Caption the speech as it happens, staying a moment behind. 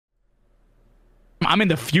I'm in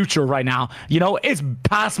the future right now. You know, it's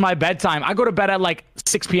past my bedtime. I go to bed at like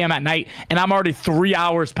 6 p.m. at night, and I'm already 3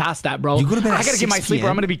 hours past that, bro. You go to bed at I gotta get my 6 sleep, or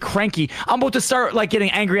I'm gonna be cranky. I'm about to start like getting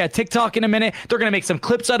angry at TikTok in a minute. They're gonna make some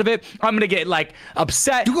clips out of it. I'm gonna get like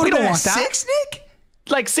upset. You go to We don't bed at want that. 6, Nick?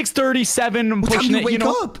 Like 6:37. What time do you wake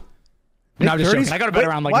up? No, I'm just joking. I go to bed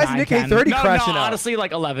around like 9, Why is Nick 10. 8:30 No, crashing out? honestly,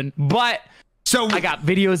 like 11. But So I got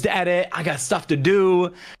videos to edit. I got stuff to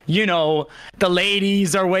do. You know, the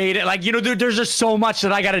ladies are waiting. Like, you know, there's just so much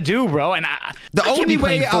that I got to do, bro. And the I can't only be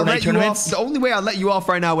way playing I'll Fortnite let you off. tournaments. The only way I'll let you off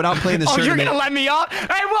right now without playing this Oh, tournament. you're gonna let me off?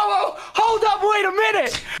 Hey, whoa, hold up, wait a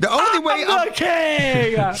minute. The only way I'm the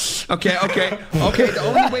king. Okay. The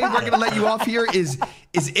only way we're gonna let you off here is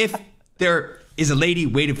if there is a lady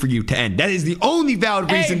waiting for you to end. That is the only valid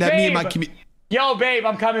reason that me and my community. Yo, babe,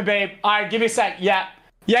 I'm coming, babe. All right, give me a sec. Yeah.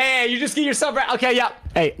 You just get yourself right. Okay, yeah.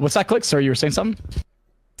 Hey, what's that, Clix? Sorry, you were saying something?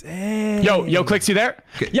 Dang. Yo, Clix, you there?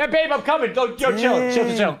 Okay. Yeah, babe, I'm coming. Yo, chill.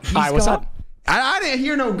 All right, what's up? I didn't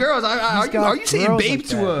hear no girls. Are you saying girls babe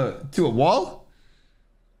like to a wall?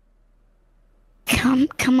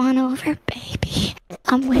 Come on over, baby.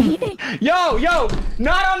 I'm waiting. Yo,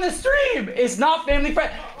 not on the stream. It's not family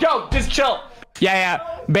friend. Yo, just chill. Yeah,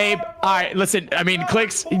 babe. All right, listen. I mean,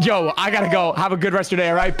 Clix. Yo, I gotta go. Have a good rest of your day.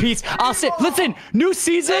 All right, peace. I'll sit. Listen, new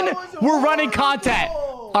season. We're running content.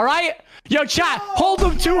 All right. Yo, chat. Hold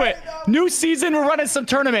them to it. New season. We're running some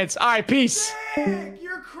tournaments. All right, peace. Nick,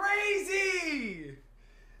 you're crazy.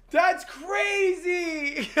 That's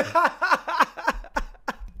crazy.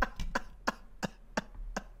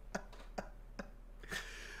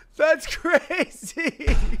 That's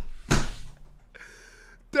crazy.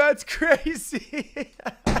 That's crazy.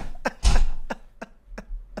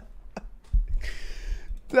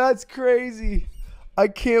 That's crazy. I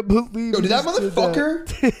can't believe. Yo, did that he just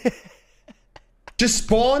motherfucker just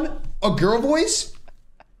spawn a girl voice?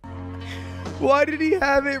 Why did he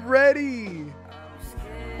have it ready?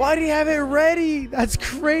 Why did he have it ready? That's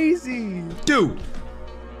crazy. Dude.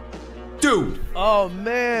 Oh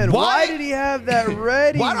man, why did he have that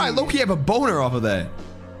ready? Why do I low-key have a boner off of that?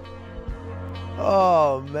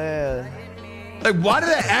 Oh man. Like, why did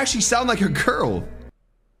that actually sound like a girl?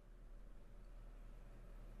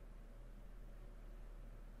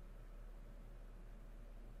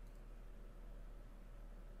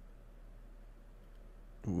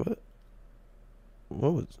 What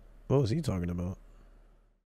was he talking about?